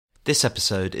This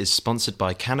episode is sponsored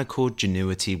by Canaccord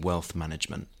Genuity Wealth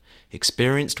Management,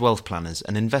 experienced wealth planners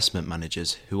and investment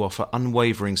managers who offer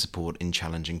unwavering support in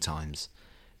challenging times.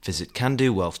 Visit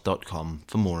candowealth.com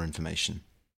for more information.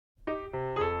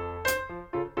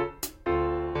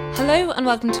 Hello and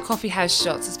welcome to Coffee House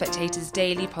Shots, the Spectator's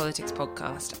daily politics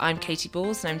podcast. I'm Katie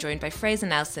Balls and I'm joined by Fraser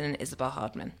Nelson and Isabel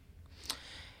Hardman.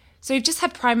 So we've just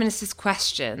had Prime Minister's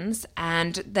questions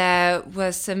and there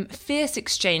were some fierce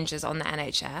exchanges on the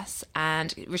NHS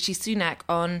and Rishi Sunak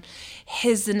on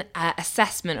his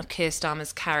assessment of Keir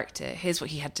Starmer's character. Here's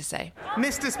what he had to say.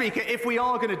 Mr. Speaker, if we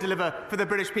are going to deliver for the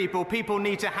British people, people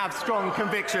need to have strong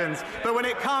convictions. But when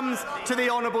it comes to the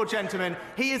honourable gentleman,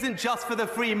 he isn't just for the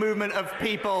free movement of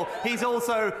people, he's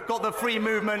also got the free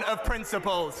movement of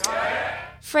principles.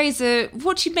 Fraser,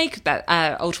 what do you make of that,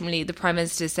 ultimately, the Prime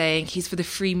Minister saying he's for the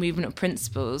free movement of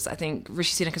principles? I think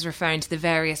Rishi Sunak is referring to the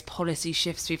various policy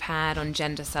shifts we've had on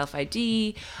gender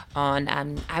self-ID, on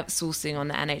outsourcing on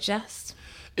the NHS.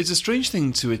 It's a strange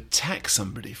thing to attack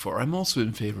somebody for. I'm also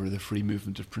in favour of the free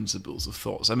movement of principles of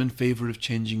thoughts. I'm in favour of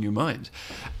changing your mind.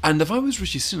 And if I was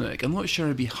Rishi Sunak, I'm not sure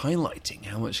I'd be highlighting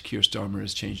how much Keir Starmer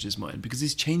has changed his mind, because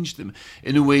he's changed them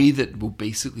in a way that will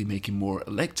basically make him more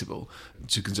electable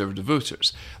to Conservative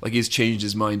voters. Like he's changed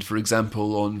his mind, for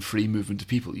example, on free movement of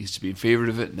people. He used to be in favour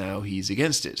of it, now he's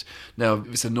against it. Now,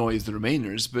 this annoys the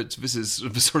Remainers, but this is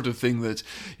the sort of thing that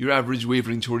your average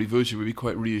wavering Tory voter would be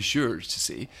quite reassured to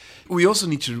see. We also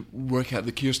need to work out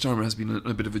that Keir Starmer has been on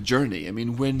a bit of a journey. I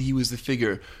mean, when he was the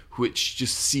figure which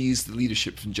just seized the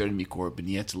leadership from Jeremy Corbyn,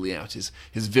 he had to lay out his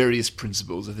various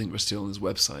principles. I think we're still on his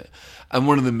website. And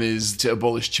one of them is to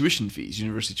abolish tuition fees,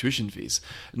 university tuition fees.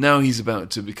 Now he's about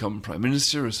to become Prime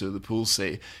Minister, or so the polls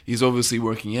say. He's obviously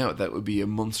working out that would be a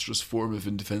monstrous form of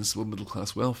indefensible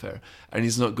middle-class welfare, and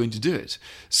he's not going to do it.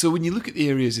 So when you look at the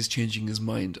areas he's changing his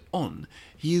mind on,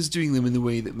 he is doing them in the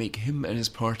way that make him and his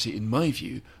party, in my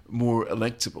view, more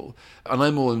electable. And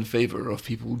I'm all in favour of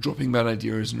people dropping bad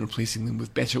ideas and replacing them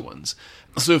with better ones.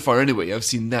 So far, anyway, I've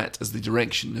seen that as the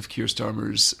direction of Keir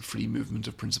Starmer's free movement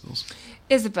of principles.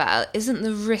 Isabel, isn't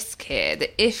the risk here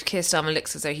that if Keir Starmer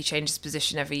looks as though he changes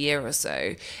position every year or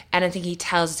so, anything he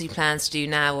tells us he plans to do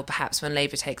now, or perhaps when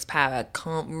Labour takes power,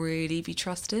 can't really be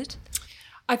trusted?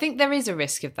 I think there is a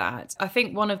risk of that. I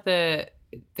think one of the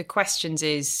questions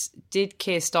is, did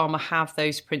Keir Starmer have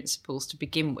those principles to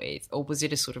begin with, or was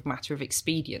it a sort of matter of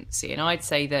expediency? And I'd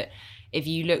say that if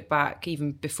you look back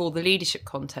even before the leadership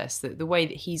contest, that the way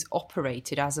that he's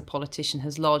operated as a politician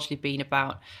has largely been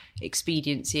about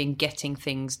expediency and getting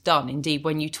things done. Indeed,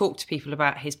 when you talk to people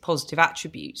about his positive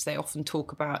attributes, they often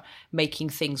talk about making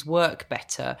things work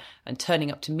better and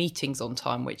turning up to meetings on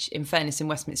time, which in fairness in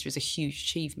Westminster is a huge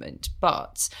achievement.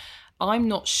 But I'm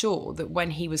not sure that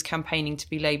when he was campaigning to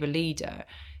be Labour leader,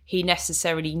 he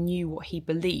necessarily knew what he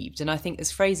believed. And I think,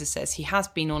 as Fraser says, he has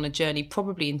been on a journey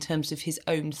probably in terms of his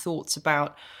own thoughts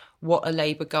about what a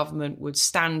Labour government would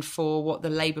stand for, what the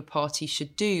Labour Party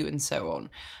should do, and so on.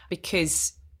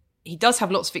 Because he does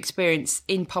have lots of experience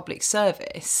in public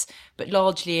service, but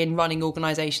largely in running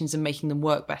organisations and making them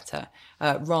work better,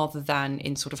 rather than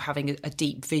in sort of having a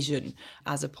deep vision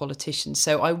as a politician.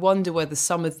 So I wonder whether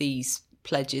some of these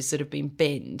pledges that have been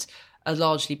binned are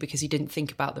largely because he didn't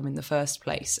think about them in the first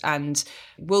place. And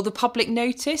will the public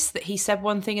notice that he said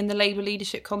one thing in the Labour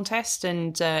leadership contest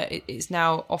and is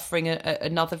now offering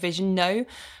another vision? No.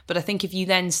 But I think if you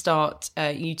then start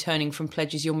U-turning from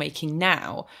pledges you're making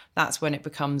now, that's when it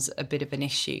becomes a bit of an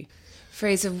issue.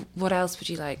 Fraser, what else would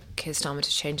you like Keir Starmer to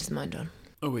change his mind on?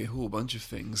 Oh, a whole bunch of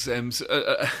things. And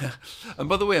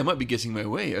by the way, I might be getting my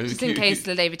way. Just in case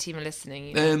the Labour team are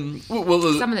listening.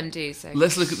 Some of them do. So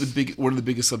let's look at one of the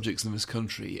biggest subjects in this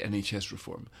country, NHS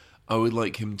reform. I would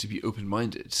like him to be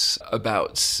open-minded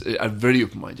about, very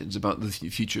open-minded about the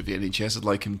future of the NHS. I'd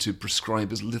like him to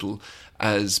prescribe as little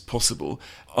as possible.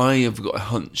 I have got a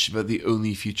hunch that the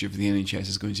only future for the NHS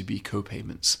is going to be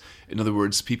co-payments. In other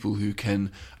words, people who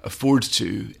can afford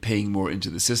to paying more into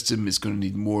the system is going to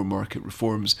need more market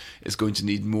reforms. It's going to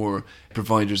need more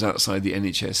providers outside the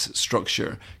NHS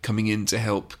structure coming in to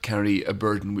help carry a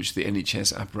burden which the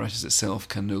NHS apparatus itself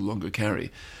can no longer carry.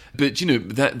 But, you know,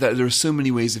 that there are so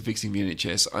many ways of fixing the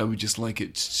NHS. I would just like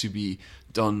it to be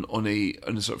done on a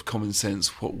sort of common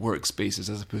sense, what works basis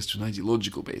as opposed to an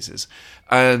ideological basis.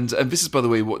 And this is, by the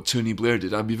way, what Tony Blair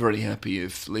did. I'd be very happy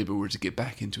if Labour were to get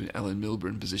back into an Alan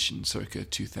Milburn position circa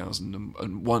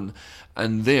 2001.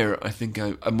 And there, I think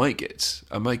I might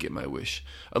get my wish.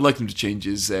 I'd like him to change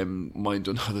his mind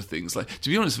on other things. Like, to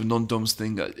be honest, the non-doms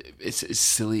thing, it's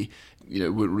silly. You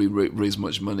know, won't really raise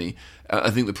much money.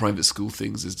 I think the private school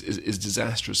things is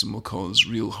disastrous and will cause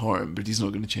real harm, but he's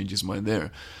not going to change his mind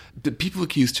there. But people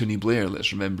accuse Tony Blair,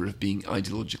 let's remember, of being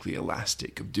ideologically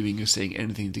elastic, of doing or saying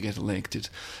anything to get elected.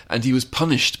 And he was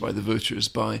punished by the voters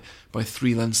by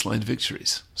 3 landslide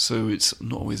victories. So it's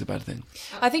not always a bad thing.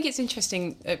 I think it's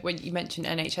interesting when you mentioned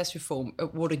NHS reform,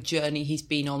 what a journey he's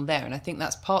been on there. And I think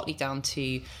that's partly down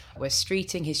to Wes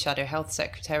Streeting, his Shadow Health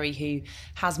Secretary, who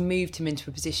has moved him into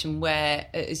a position where,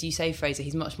 as you say, Fraser,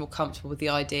 he's much more comfortable with the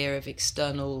idea of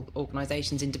external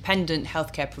organisations, independent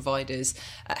healthcare providers,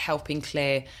 helping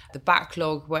clear the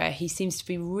backlog, where he seems to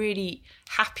be really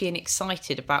happy and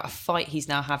excited about a fight he's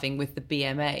now having with the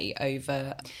BMA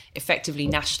over effectively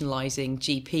nationalising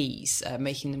GPs,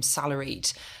 making them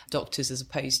salaried doctors as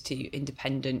opposed to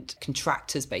independent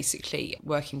contractors, basically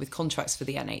working with contracts for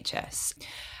the NHS.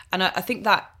 And I think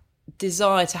that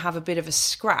desire to have a bit of a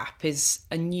scrap is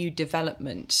a new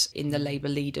development in the Labour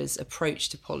leader's approach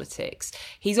to politics.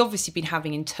 He's obviously been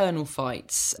having internal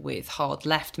fights with hard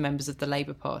left members of the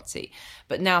Labour Party,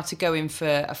 but now to go in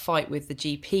for a fight with the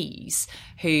GPs,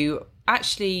 who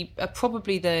actually are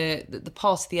probably the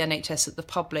part of the NHS that the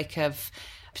public have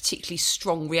particularly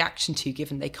strong reaction to,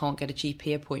 given they can't get a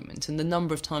GP appointment. And the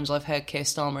number of times I've heard Keir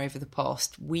Starmer over the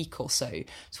past week or so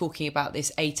talking about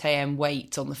this 8 a.m.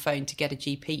 wait on the phone to get a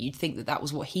GP, you'd think that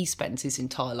was what he spends his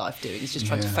entire life doing, is just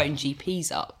trying to phone GPs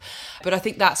up. But I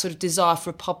think that sort of desire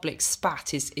for a public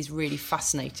spat is really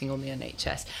fascinating on the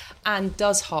NHS, and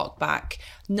does hark back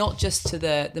not just to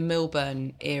the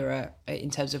Milburn era in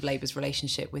terms of Labour's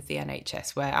relationship with the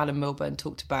NHS, where Alan Milburn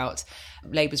talked about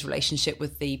Labour's relationship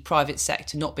with the private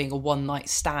sector not being a one-night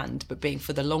stand, but being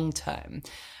for the long term.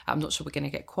 I'm not sure we're going to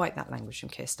get quite that language from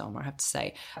Keir Starmer, I have to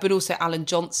say. But also Alan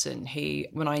Johnson, who,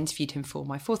 when I interviewed him for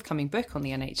my forthcoming book on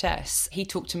the NHS, he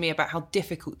talked to me about how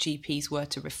difficult GPs were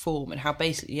to reform and how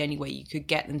basically the only way you could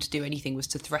get them to do anything was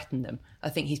to threaten them. I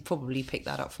think he's probably picked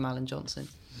that up from Alan Johnson.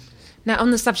 Now,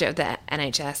 on the subject of the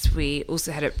NHS, we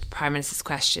also had at Prime Minister's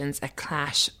Questions a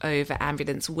clash over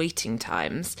ambulance waiting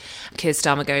times. Keir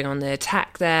Starmer going on the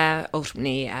attack there,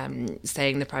 ultimately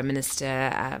saying the Prime Minister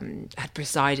had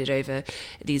presided over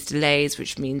these delays,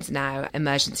 which means now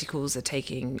emergency calls are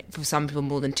taking, for some people,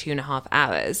 more than 2.5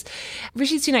 hours.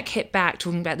 Rishi Sunak hit back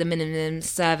talking about the minimum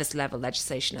service level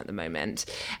legislation at the moment.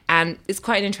 And it's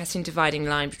quite an interesting dividing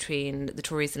line between the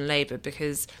Tories and Labour,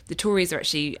 because the Tories are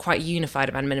actually quite unified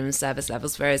about minimum service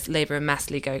levels, whereas Labour are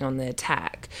massively going on the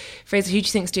attack. Fraser, who do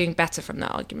you think is doing better from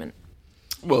that argument?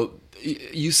 Well,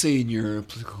 you say in your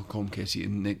political column, Katie,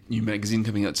 in the new magazine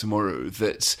coming out tomorrow,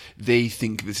 that they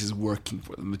think this is working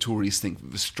for them. The Tories think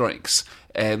that the strikes,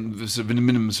 the sort of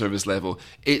minimum service level,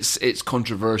 it's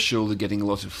controversial. They're getting a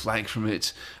lot of flack from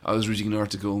it. I was reading an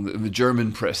article in the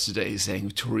German press today saying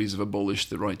the Tories have abolished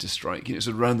the right to strike.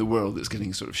 So around the world, it's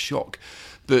getting sort of shock.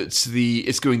 But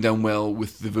it's going down well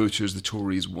with the voters the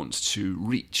Tories want to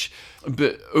reach.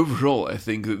 But overall, I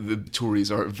think that the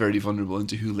Tories are very vulnerable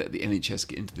into who let the NHS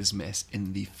get into this mess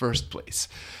in the first place.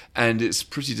 And it's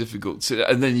pretty difficult to...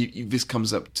 And then this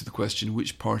comes up to the question,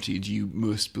 which party do you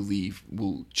most believe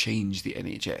will change the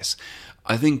NHS?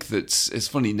 I think that it's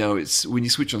funny now, it's when you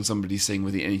switch on somebody saying,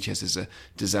 well, the NHS is a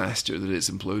disaster, that it's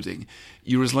imploding,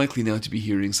 you're as likely now to be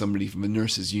hearing somebody from a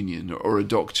nurses' union or a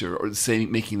doctor or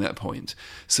making that point.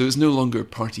 So it's no longer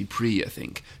party pre, I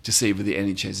think, to say that the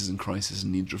NHS is in crisis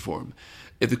and needs reform.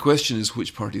 If the question is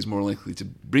which party is more likely to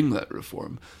bring that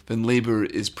reform, then Labour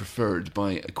is preferred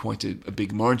by quite a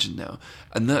big margin now.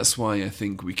 And that's why I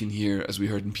think we can hear, as we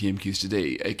heard in PMQs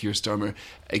today, Keir Starmer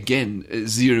again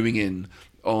zeroing in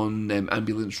on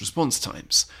ambulance response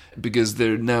times, because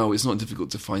it's not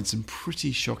difficult to find some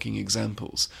pretty shocking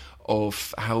examples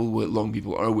of how long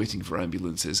people are waiting for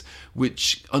ambulances,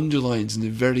 which underlines in a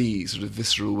very sort of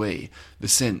visceral way the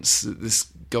sense that this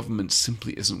government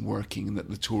simply isn't working and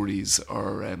that the Tories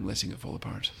are letting it fall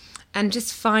apart. And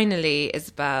just finally,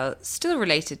 Isabel, still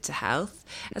related to health,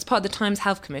 as part of the Times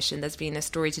Health Commission, there's been a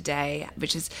story today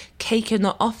which is cake in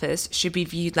the office should be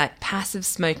viewed like passive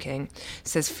smoking,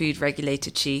 says food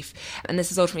regulator chief. And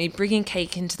this is ultimately bringing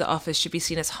cake into the office should be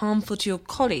seen as harmful to your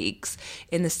colleagues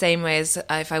in the same way as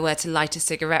if I were to light a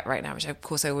cigarette right now, which of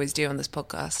course I always do on this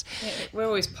podcast. Yeah, we're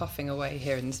always puffing away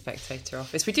here in the Spectator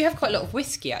office. We do have quite a lot of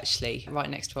whiskey, actually, right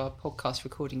next to our podcast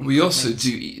recording. We also do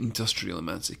eat industrial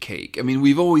amounts of cake. I mean,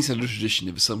 we've always had a tradition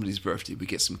of somebody's birthday, we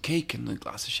get some cake and a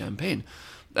glass of champagne.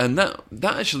 And that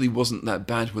actually wasn't that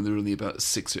bad when there were only about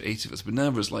 6 or 8 of us, but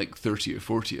now there's like 30 or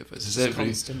 40 of us. It's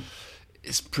constant.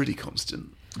 It's pretty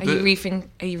constant. Are you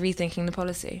rethinking the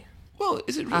policy? Well,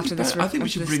 is it really bad? I think we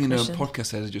should bring in our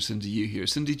podcast editor, Cindy Yu, here.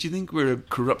 Cindy, do you think we're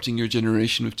corrupting your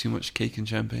generation with too much cake and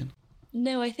champagne?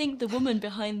 No, I think the woman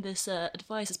behind this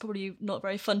advice is probably not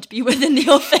very fun to be with in the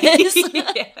office.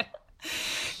 Yeah.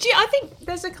 I think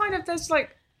there's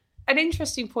an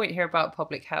interesting point here about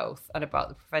public health and about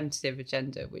the preventative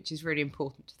agenda, which is really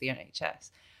important to the NHS.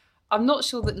 I'm not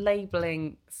sure that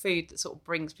labelling food that sort of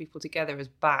brings people together as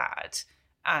bad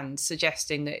and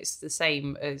suggesting that it's the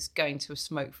same as going to a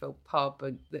smoke-filled pub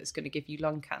and that's going to give you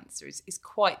lung cancer is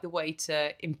quite the way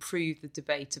to improve the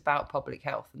debate about public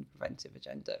health and the preventive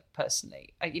agenda,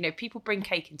 personally. People bring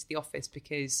cake into the office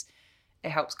because it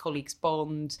helps colleagues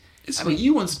bond.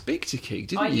 You once baked a cake,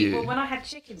 didn't you? Well, when I had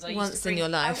chickens, I used Once to bring, in your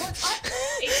life.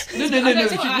 No,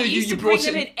 I used you to brought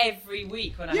bring them it in every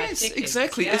week when I had chickens. Yes,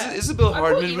 exactly. Yeah. Isabel I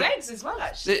brought Hardman. you eggs as well,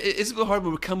 actually. Isabel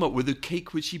Hardman would come up with a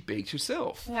cake which she baked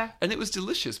herself. Yeah. And it was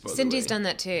delicious, by Cindy's the way. done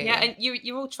that too. Yeah, and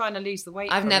you're all trying to lose the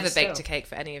weight. I've from never it baked still. a cake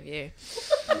for any of you.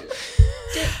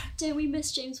 Don't we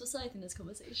miss James Forsyth in this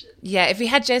conversation? Yeah, if we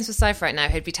had James Forsyth right now,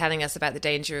 he'd be telling us about the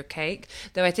danger of cake.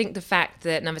 Though I think the fact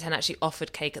that Number 10 actually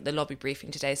offered cake at the lobby briefing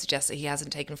today suggests that he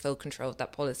hasn't taken full control of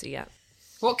that policy yet.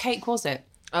 What cake was it?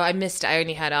 Oh, I missed it. I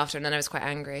only heard after, and then I was quite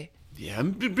angry. Yeah,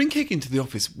 bring cake into the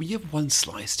office. We have one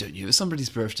slice, don't you? If somebody's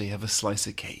birthday, have a slice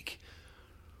of cake.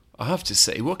 I have to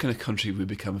say, what kind of country would we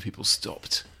become if people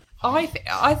stopped? I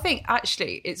think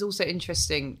actually it's also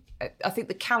interesting. I think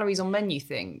the calories on menu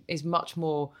thing is much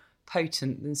more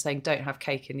potent than saying don't have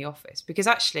cake in the office, because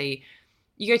actually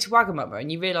you go to Wagamama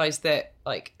and you realise that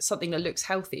like something that looks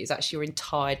healthy is actually your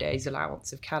entire day's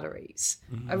allowance of calories.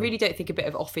 I really don't think a bit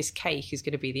of office cake is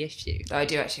going to be the issue. Though I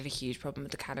do actually have a huge problem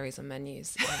with the calories on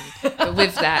menus. But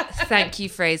with that, thank you,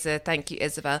 Fraser. Thank you,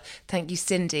 Isabel. Thank you,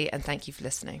 Cindy. And thank you for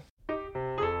listening.